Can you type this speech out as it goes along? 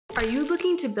Are you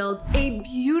looking to build a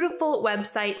beautiful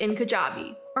website in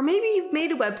Kajabi? Or maybe you've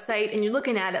made a website and you're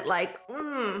looking at it like,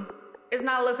 it's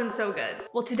not looking so good.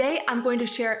 Well, today I'm going to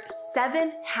share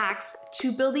 7 hacks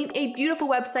to building a beautiful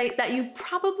website that you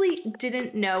probably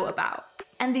didn't know about.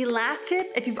 And the last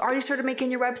tip, if you've already started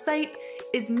making your website,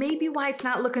 is maybe why it's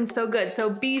not looking so good. So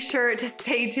be sure to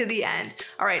stay to the end.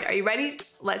 All right, are you ready?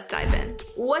 Let's dive in.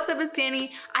 What's up, it's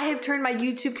Danie. I have turned my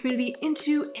YouTube community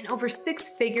into an over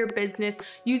 6-figure business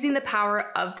using the power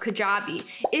of Kajabi.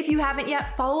 If you haven't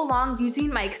yet, follow along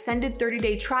using my extended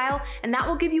 30-day trial, and that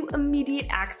will give you immediate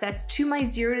access to my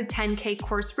 0 to 10K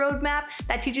course roadmap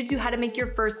that teaches you how to make your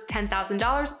first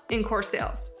 $10,000 in course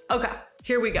sales. Okay,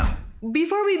 here we go.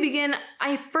 Before we begin,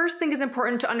 I first think it's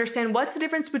important to understand what's the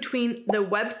difference between the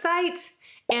website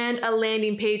and a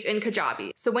landing page in Kajabi.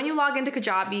 So when you log into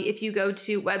Kajabi, if you go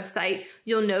to website,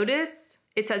 you'll notice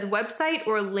it says website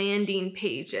or landing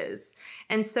pages.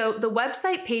 And so the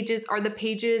website pages are the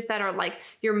pages that are like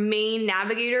your main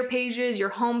navigator pages, your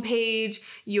home page,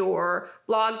 your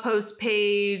blog post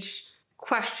page,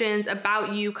 questions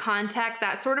about you, contact,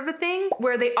 that sort of a thing,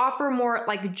 where they offer more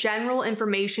like general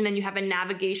information and you have a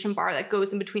navigation bar that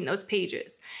goes in between those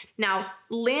pages. Now,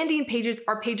 landing pages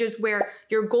are pages where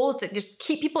your goal is to just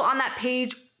keep people on that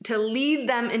page, to lead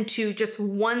them into just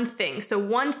one thing. So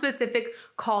one specific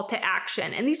call to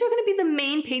action. And these are gonna be the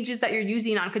main pages that you're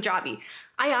using on Kajabi.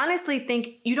 I honestly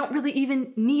think you don't really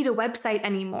even need a website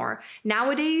anymore.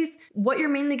 Nowadays, what you're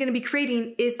mainly gonna be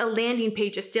creating is a landing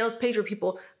page, a sales page where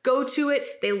people go to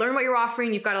it, they learn what you're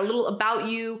offering, you've got a little about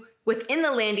you within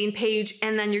the landing page,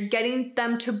 and then you're getting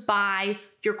them to buy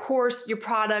your course, your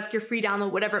product, your free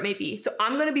download, whatever it may be. So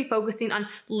I'm gonna be focusing on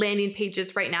landing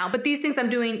pages right now, but these things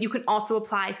I'm doing, you can also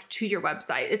apply to your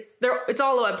website. It's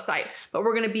all a website, but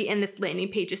we're gonna be in this landing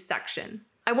pages section.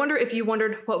 I wonder if you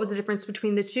wondered what was the difference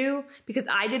between the two, because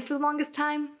I did for the longest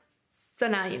time, so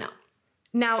now you know.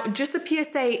 Now, just a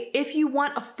PSA, if you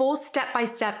want a full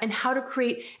step-by-step and how to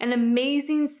create an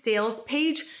amazing sales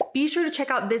page, be sure to check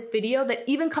out this video that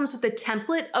even comes with a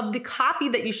template of the copy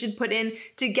that you should put in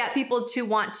to get people to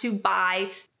want to buy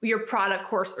your product,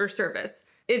 course, or service.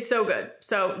 It's so good,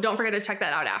 so don't forget to check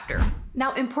that out after.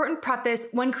 Now, important preface,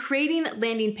 when creating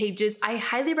landing pages, I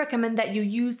highly recommend that you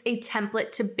use a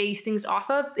template to base things off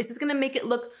of. This is gonna make it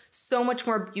look so much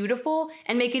more beautiful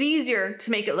and make it easier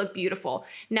to make it look beautiful.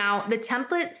 Now, the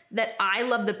template that I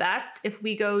love the best, if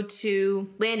we go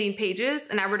to landing pages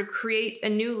and I were to create a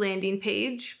new landing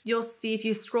page, you'll see if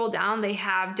you scroll down, they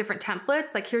have different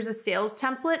templates. Like here's a sales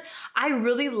template. I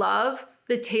really love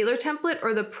the Tailor template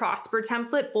or the Prosper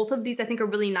template. Both of these I think are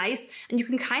really nice, and you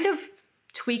can kind of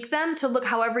tweak them to look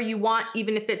however you want,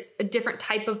 even if it's a different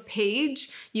type of page.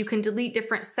 You can delete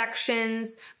different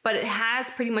sections, but it has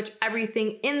pretty much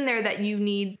everything in there that you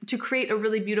need to create a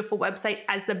really beautiful website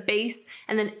as the base,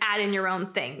 and then add in your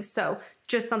own things. So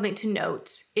just something to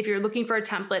note. If you're looking for a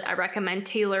template, I recommend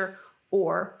Tailor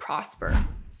or Prosper.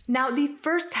 Now, the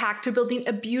first hack to building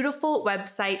a beautiful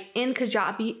website in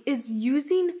Kajabi is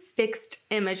using fixed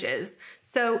images.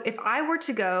 So if I were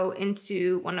to go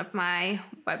into one of my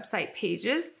website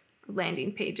pages,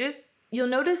 landing pages, you'll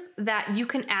notice that you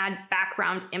can add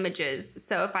background images.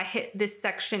 So if I hit this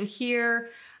section here,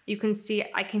 you can see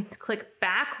I can click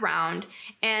background,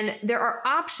 and there are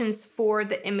options for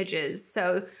the images.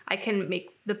 So I can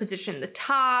make the position the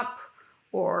top,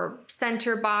 or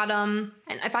center bottom.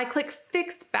 And if I click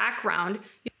fix background,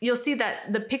 you'll see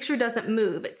that the picture doesn't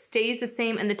move. It stays the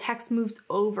same and the text moves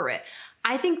over it.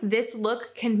 I think this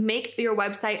look can make your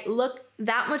website look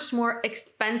that much more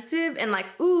expensive and like,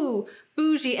 ooh,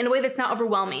 bougie, in a way that's not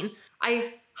overwhelming.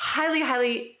 I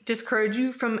highly discourage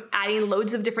you from adding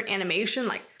loads of different animation,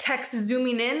 like text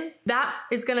zooming in. That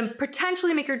is gonna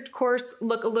potentially make your course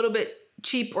look a little bit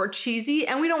cheap or cheesy,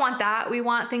 and we don't want that. We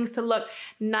want things to look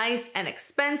nice and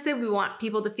expensive. We want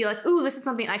people to feel like, ooh, this is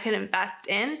something I can invest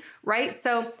in, right?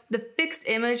 So the fixed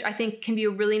image, I think, can be a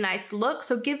really nice look.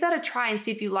 So give that a try and see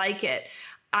if you like it.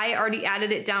 I already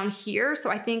added it down here,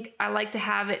 so I think I like to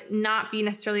have it not be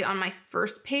necessarily on my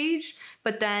first page,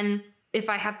 but then if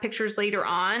I have pictures later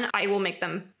on, I will make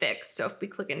them fixed. So if we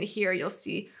click into here, you'll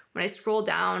see when I scroll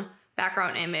down,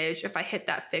 background image, if I hit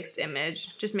that fixed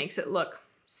image, just makes it look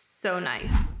so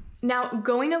nice. Now,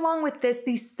 going along with this,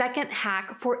 the second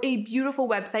hack for a beautiful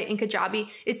website in Kajabi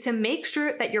is to make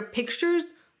sure that your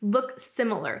pictures look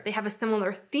similar. They have a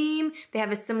similar theme, they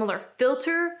have a similar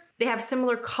filter, they have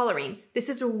similar coloring. This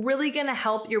is really gonna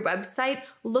help your website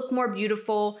look more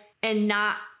beautiful and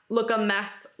not look a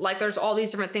mess like there's all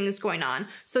these different things going on.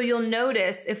 So you'll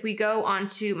notice if we go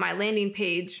onto my landing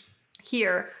page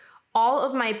here, all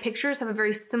of my pictures have a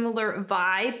very similar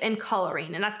vibe and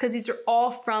coloring, and that's because these are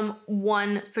all from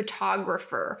one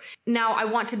photographer. Now, I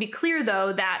want to be clear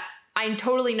though that I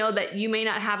totally know that you may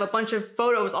not have a bunch of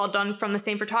photos all done from the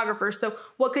same photographer. So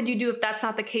what could you do if that's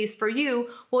not the case for you?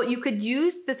 Well, you could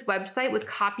use this website with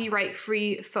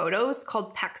copyright-free photos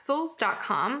called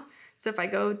pexels.com. So if I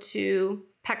go to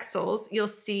Pexels, you'll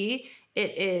see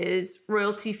it is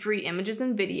royalty-free images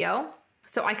and video.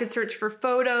 So I could search for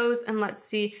photos, and let's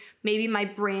see, maybe my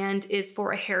brand is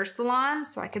for a hair salon.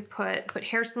 So I could put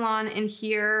hair salon in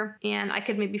here, and I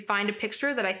could maybe find a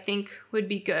picture that I think would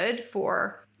be good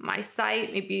for my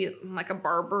site, maybe like a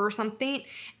barber or something.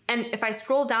 And if I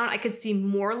scroll down, I could see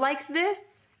more like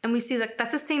this, and we see like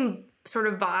that's the same sort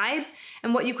of vibe.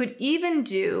 And what you could even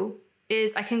do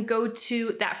is I can go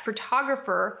to that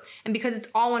photographer, and because it's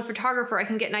all one photographer, I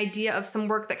can get an idea of some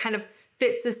work that kind of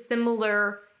fits this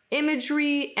similar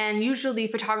imagery, and usually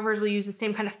photographers will use the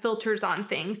same kind of filters on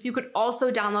things. You could also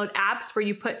download apps where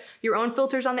you put your own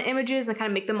filters on the images and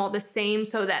kind of make them all the same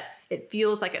so that it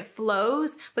feels like it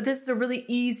flows. But this is a really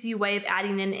easy way of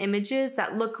adding in images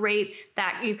that look great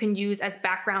that you can use as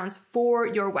backgrounds for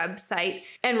your website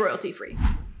and royalty free.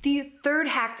 The third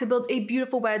hack to build a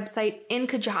beautiful website in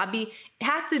Kajabi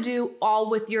has to do all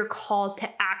with your call to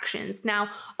actions. Now,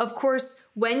 of course,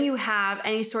 when you have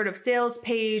any sort of sales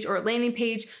page or landing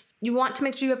page, you want to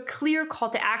make sure you have clear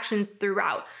call to actions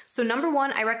throughout. So number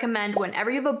one, I recommend whenever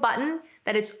you have a button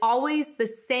that it's always the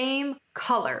same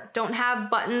color. Don't have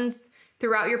buttons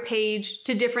throughout your page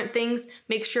to different things.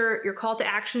 Make sure your call to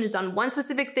action is on one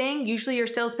specific thing. Usually your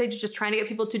sales page is just trying to get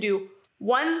people to do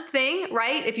one thing,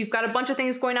 right? If you've got a bunch of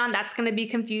things going on, that's gonna be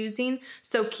confusing.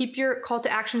 So keep your call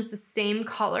to actions the same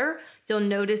color. You'll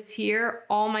notice here,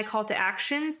 all my call to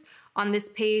actions on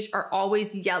this page are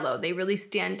always yellow. They really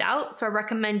stand out. So I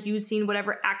recommend using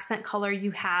whatever accent color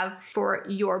you have for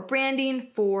your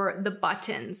branding for the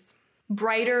buttons.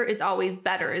 Brighter is always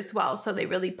better as well, so they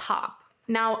really pop.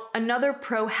 Now, another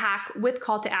pro hack with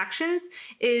call to actions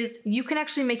is you can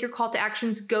actually make your call to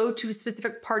actions go to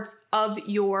specific parts of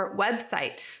your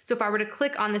website. So if I were to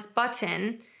click on this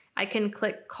button, I can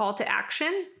click call to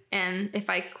action. And if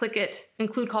I click it,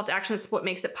 include call to action, it's what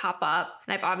makes it pop up.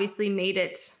 And I've obviously made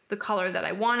it the color that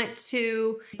I want it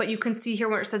to, but you can see here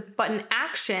where it says button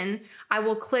action, I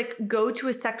will click go to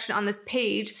a section on this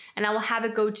page and I will have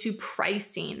it go to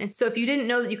pricing. And so if you didn't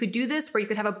know that you could do this, where you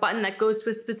could have a button that goes to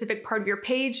a specific part of your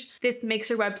page, this makes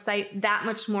your website that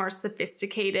much more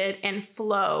sophisticated and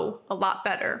flow a lot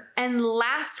better. And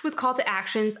last with call to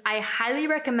actions, I highly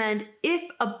recommend if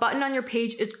a button on your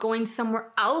page is going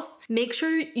somewhere else, make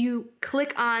sure you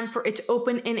click on for it to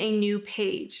open in a new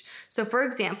page. So for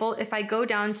example, if I go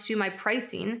down to my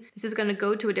pricing, this is gonna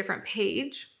go to a different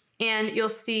page. And you'll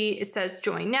see it says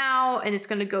join now, and it's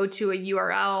gonna go to a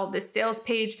URL, this sales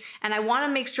page, and I wanna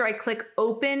make sure I click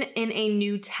open in a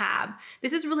new tab.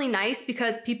 This is really nice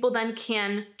because people then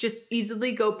can just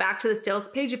easily go back to the sales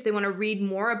page if they wanna read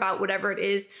more about whatever it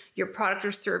is your product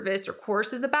or service or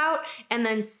course is about, and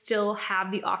then still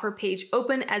have the offer page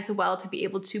open as well to be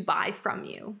able to buy from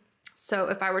you. So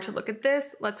if I were to look at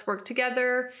this, let's work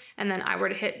together, and then I were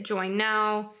to hit join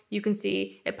now, you can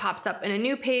see it pops up in a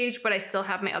new page, but I still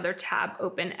have my other tab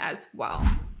open as well.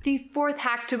 The fourth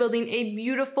hack to building a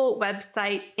beautiful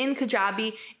website in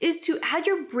Kajabi is to add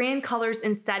your brand colors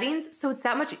and settings so it's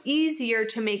that much easier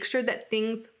to make sure that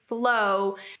things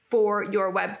flow for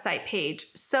your website page.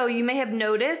 So you may have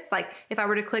noticed, like if I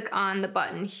were to click on the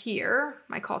button here,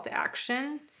 my call to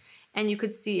action, and you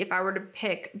could see if I were to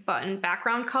pick button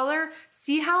background color,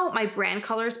 see how my brand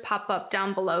colors pop up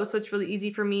down below. So it's really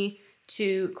easy for me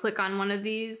to click on one of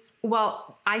these.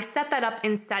 Well, I set that up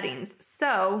in settings.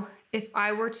 So if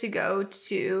I were to go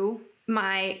to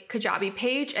my Kajabi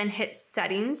page and hit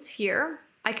settings here,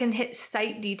 I can hit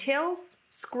site details,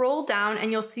 scroll down,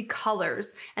 and you'll see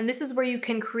colors. And this is where you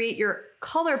can create your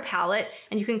color palette,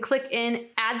 and you can click in,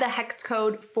 add the hex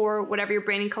code for whatever your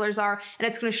branding colors are, and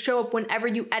it's gonna show up whenever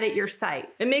you edit your site.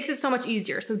 It makes it so much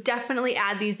easier. So definitely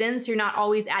add these in so you're not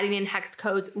always adding in hex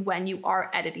codes when you are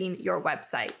editing your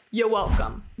website. You're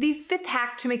welcome. The fifth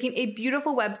hack to making a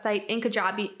beautiful website in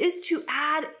Kajabi is to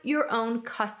add your own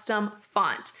custom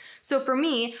font. So for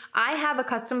me, I have a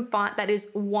custom font that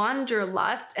is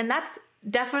Wanderlust, and that's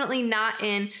definitely not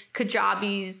in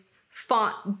Kajabi's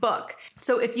font book.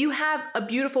 So if you have a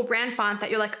beautiful brand font that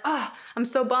you're like, oh, I'm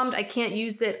so bummed I can't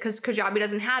use it because Kajabi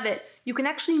doesn't have it, you can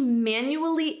actually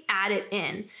manually add it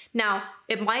in. Now,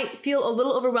 it might feel a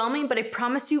little overwhelming, but I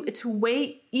promise you it's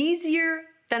way easier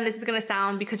than this is gonna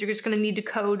sound because you're just gonna need to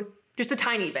code just a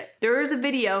tiny bit. There is a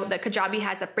video that Kajabi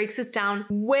has that breaks this down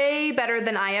way better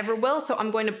than I ever will, so I'm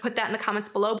going to put that in the comments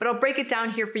below, but I'll break it down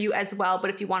here for you as well.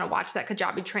 But if you want to watch that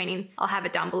Kajabi training, I'll have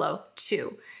it down below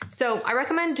too. So I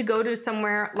recommend to go to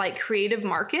somewhere like Creative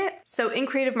Market. So in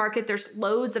Creative Market, there's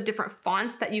loads of different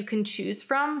fonts that you can choose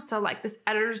from. So like this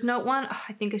editor's note one, oh,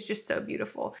 I think it's just so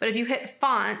beautiful. But if you hit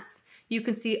fonts, you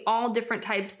can see all different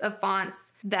types of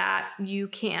fonts that you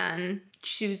can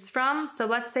choose from. So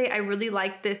let's say I really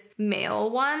like this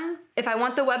male one. If I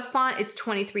want the web font, it's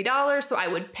 $23. So I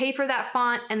would pay for that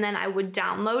font and then I would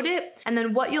download it. And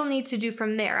then what you'll need to do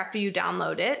from there after you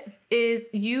download it is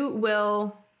you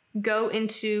will go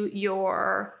into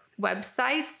your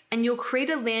websites and you'll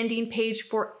create a landing page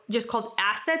for just called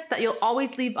assets that you'll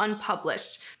always leave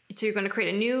unpublished. So you're going to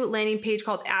create a new landing page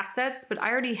called assets, but I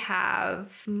already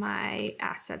have my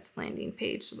assets landing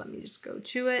page. So let me just go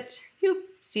to it.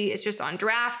 See, it's just on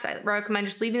draft. I recommend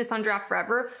just leaving this on draft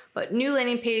forever, but new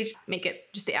landing page, make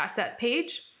it just the asset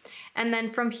page. And then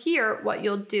from here, what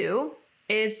you'll do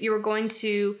is you're going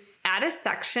to add a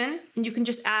section and you can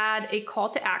just add a call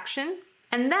to action.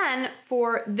 And then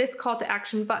for this call to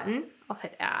action button, I'll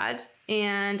hit add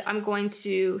and I'm going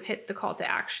to hit the call to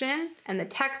action and the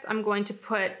text, I'm going to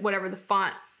put whatever the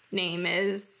font name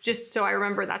is, just so I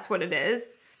remember that's what it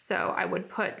is. So I would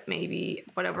put maybe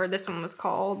whatever this one was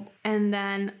called. And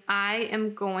then I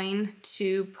am going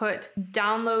to put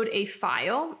download a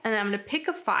file and then I'm going to pick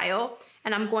a file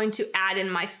and I'm going to add in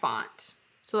my font.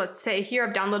 So let's say here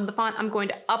I've downloaded the font, I'm going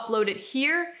to upload it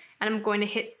here and I'm going to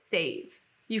hit save.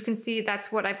 You can see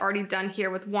that's what I've already done here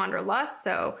with Wanderlust.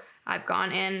 So I've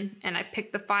gone in and I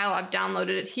picked the file, I've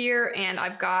downloaded it here and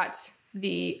I've got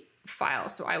the file.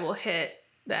 So I will hit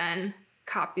then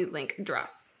copy link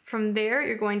address. From there,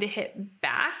 you're going to hit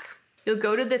back. You'll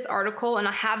go to this article and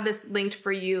I have this linked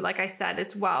for you, like I said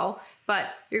as well, but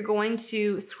you're going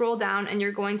to scroll down and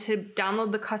you're going to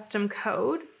download the custom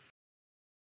code.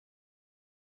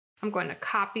 I'm going to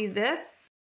copy this.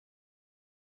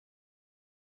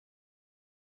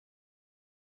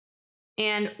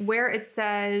 And where it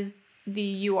says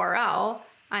the URL,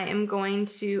 I am going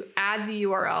to add the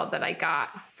URL that I got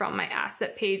from my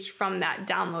asset page from that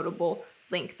downloadable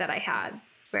link that I had,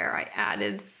 where I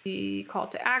added the call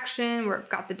to action, where I've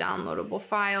got the downloadable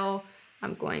file.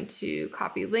 I'm going to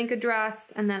copy link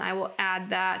address, and then I will add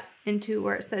that into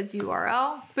where it says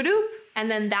URL, Badoop,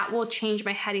 and then that will change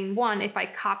my heading 1 if I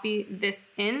copy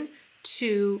this in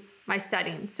to my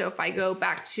settings. So if I go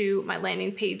back to my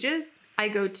landing pages, I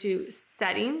go to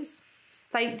settings,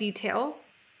 site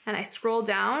details, and I scroll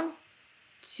down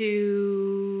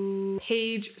to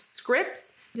page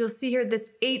scripts. You'll see here this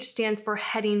H stands for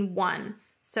heading 1.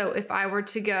 So if I were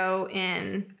to go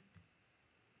in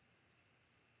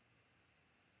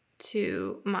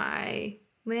to my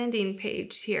landing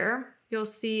page here, you'll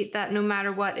see that no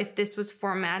matter what, if this was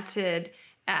formatted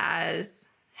as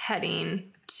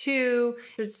heading 2,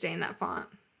 it should stay in that font.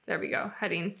 There we go.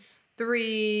 Heading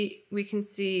 3, we can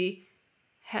see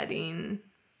heading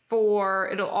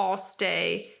 4, it'll all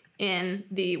stay in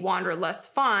the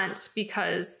Wanderlust font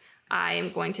because I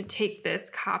am going to take this,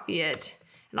 copy it,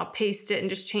 and I'll paste it and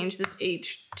just change this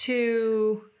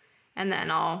H2, and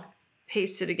then I'll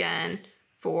paste it again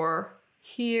for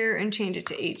here and change it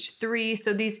to H3.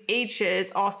 So these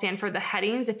H's all stand for the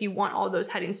headings if you want all those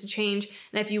headings to change.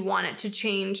 And if you want it to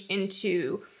change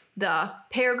into the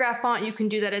paragraph font, you can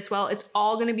do that as well. It's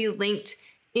all going to be linked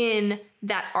in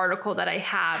that article that I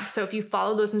have. So if you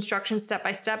follow those instructions step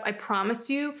by step, I promise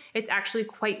you, it's actually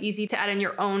quite easy to add in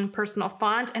your own personal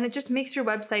font. And it just makes your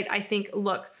website, I think,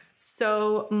 look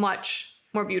so much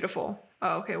more beautiful.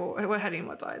 Oh, okay, well, what heading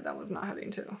was I? That was not heading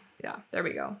 2. Yeah, there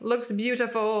we go. Looks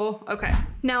beautiful. Okay.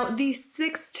 Now, the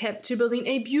 6th tip to building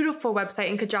a beautiful website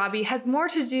in Kajabi has more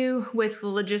to do with the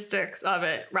logistics of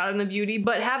it rather than the beauty,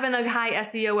 but having a high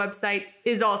SEO website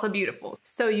is also beautiful.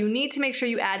 So you need to make sure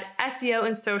you add SEO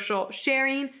and social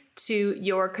sharing to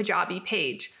your Kajabi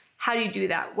page. How do you do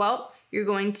that? Well, you're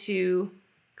going to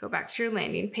go back to your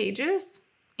landing pages,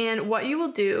 and what you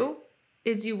will do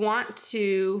is you want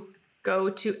to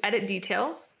go to edit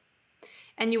details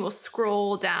and you will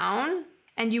scroll down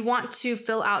and you want to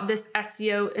fill out this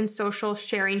SEO and social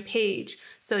sharing page.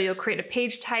 So you'll create a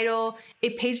page title,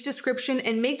 a page description,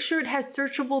 and make sure it has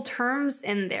searchable terms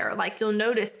in there. Like you'll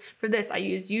notice for this, I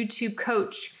use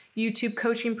YouTube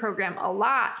coaching program a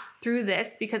lot through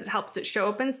this because it helps it show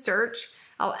up in search.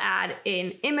 I'll add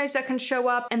an image that can show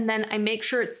up, and then I make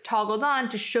sure it's toggled on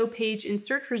to show page in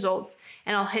search results,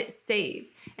 and I'll hit save.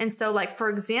 And so like, for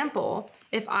example,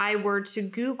 if I were to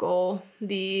Google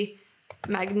the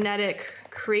Magnetic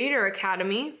Creator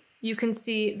Academy, you can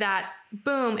see that,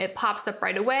 boom, it pops up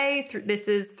right away. This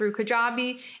is through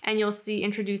Kajabi, and you'll see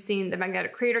introducing the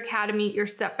Magnetic Creator Academy, your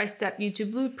step-by-step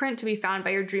YouTube blueprint to be found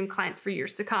by your dream clients for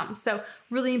years to come. So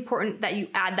really important that you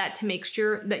add that to make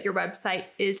sure that your website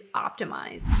is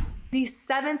optimized. The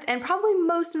seventh and probably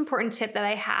most important tip that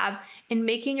I have in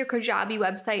making your Kajabi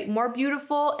website more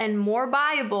beautiful and more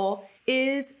buyable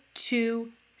is to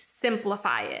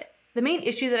simplify it. The main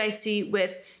issue that I see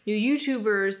with new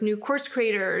YouTubers, new course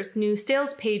creators, new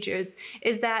sales pages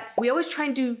is that we always try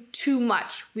and do too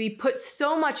much. We put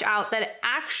so much out that it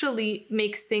actually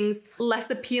makes things less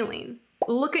appealing.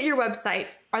 Look at your website.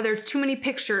 Are there too many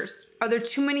pictures? Are there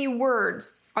too many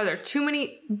words? Are there too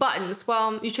many buttons?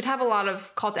 Well, you should have a lot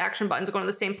of call to action buttons going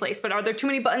to the same place, but are there too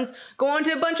many buttons going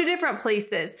to a bunch of different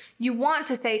places? You want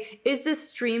to say, is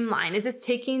this streamlined? Is this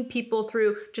taking people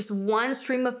through just one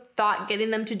stream of thought,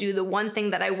 getting them to do the one thing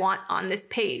that I want on this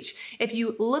page? If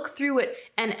you look through it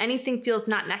and anything feels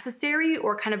not necessary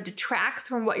or kind of detracts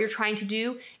from what you're trying to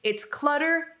do, it's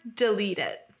clutter, delete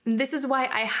it. This is why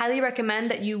I highly recommend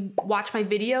that you watch my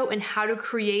video on how to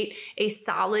create a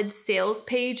solid sales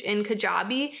page in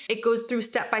Kajabi. It goes through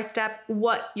step by step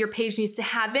what your page needs to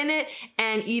have in it,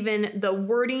 and even the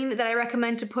wording that I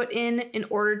recommend to put in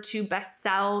order to best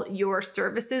sell your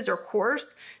services or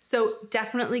course. So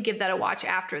definitely give that a watch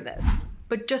after this.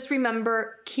 But just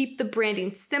remember, keep the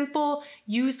branding simple,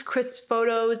 use crisp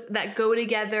photos that go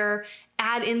together,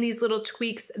 add in these little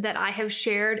tweaks that I have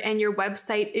shared, and your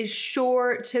website is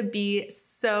sure to be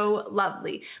so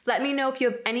lovely. Let me know if you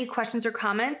have any questions or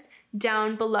comments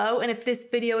down below. And if this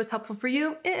video is helpful for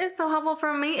you, it is so helpful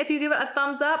for me. If you give it a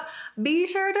thumbs up, be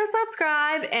sure to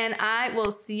subscribe, and I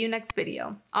will see you next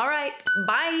video. All right,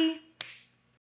 bye.